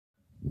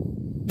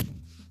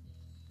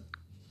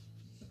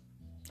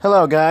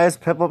Hello guys,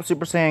 Piplup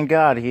Super Saiyan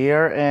God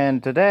here,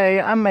 and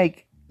today I'm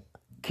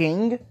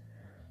making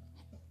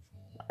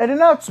an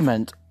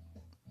announcement.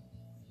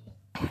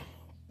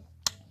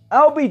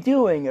 I'll be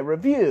doing a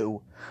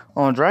review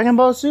on Dragon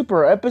Ball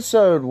Super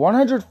episode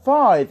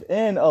 105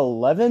 in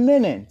 11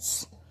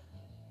 minutes.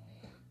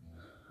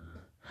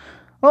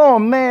 Oh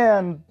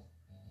man,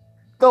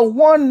 the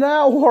 1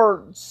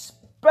 hour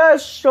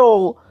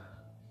special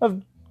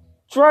of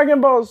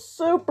Dragon Ball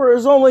Super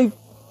is only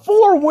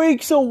 4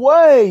 weeks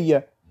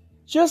away.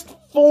 Just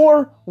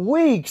 4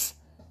 weeks.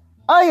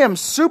 I am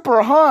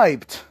super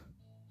hyped.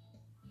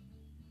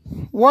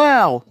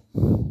 Wow.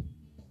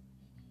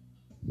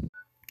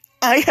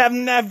 I have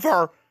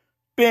never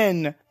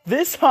been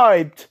this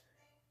hyped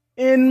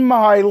in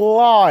my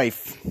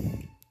life.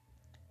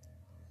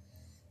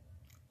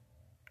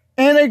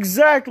 In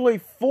exactly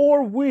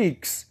 4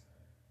 weeks,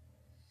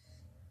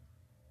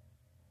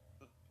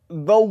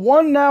 the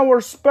 1 hour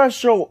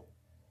special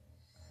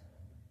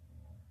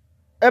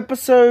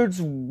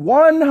episodes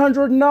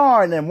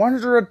 109 and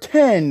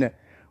 110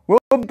 will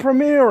be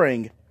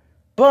premiering.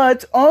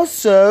 But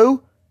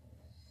also,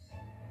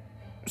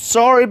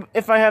 sorry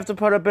if I have to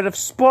put a bit of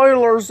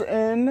spoilers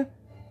in,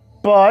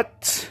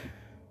 but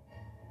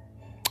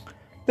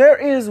there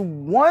is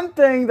one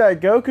thing that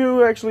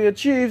Goku actually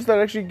achieves that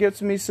actually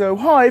gets me so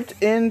hyped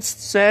in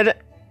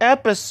said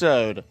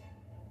episode.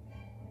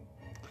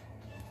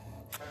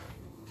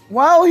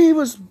 While he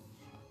was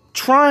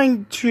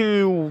trying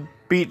to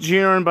beat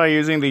Jiren by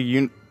using the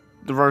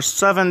Universe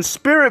 7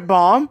 Spirit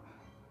Bomb,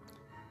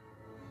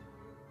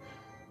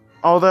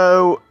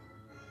 although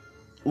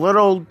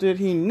little did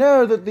he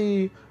know that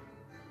the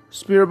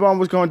Spirit Bomb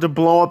was going to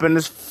blow up in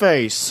his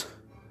face.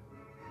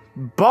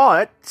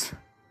 But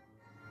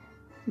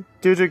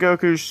due to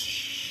Goku's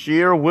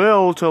sheer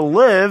will to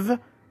live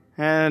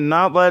and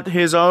not let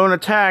his own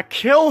attack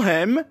kill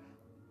him,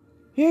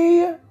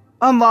 he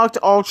unlocked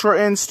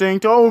Ultra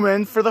Instinct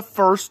Omen for the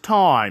first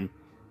time.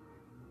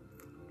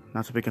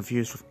 Not to be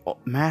confused with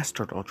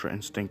Mastered Ultra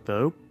Instinct,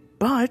 though.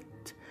 But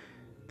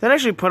that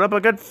actually put up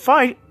a good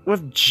fight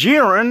with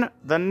Jiren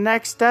the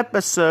next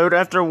episode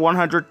after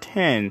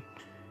 110.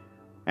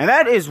 And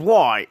that is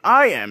why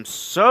I am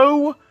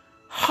so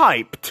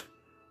hyped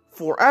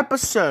for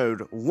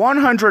episode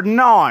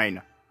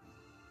 109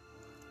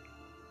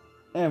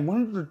 and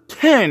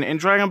 110 in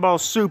Dragon Ball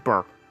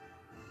Super.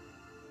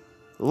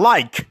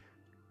 Like,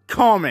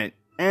 comment,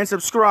 and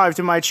subscribe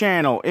to my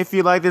channel if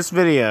you like this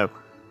video.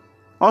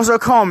 Also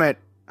comment,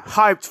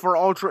 hyped for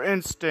Ultra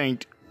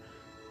Instinct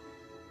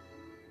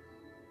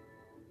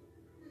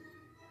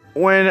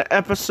when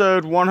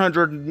episode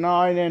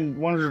 109 and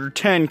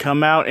 110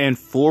 come out in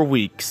 4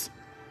 weeks.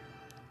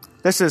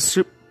 This is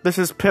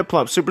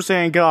Piplup Super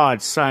Saiyan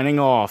God signing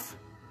off.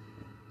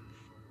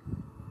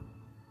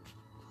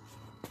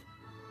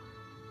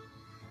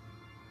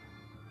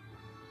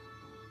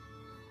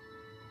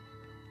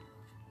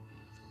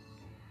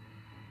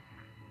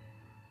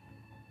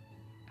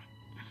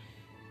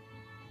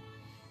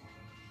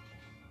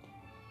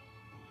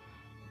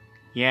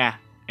 Yeah,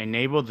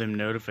 enable them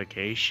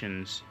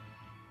notifications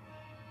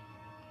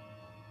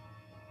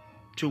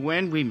to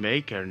when we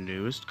make our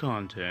newest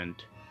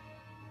content.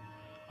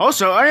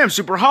 Also, I am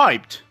super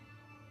hyped!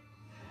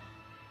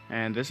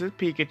 And this is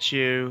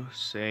Pikachu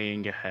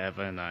saying have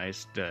a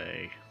nice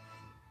day.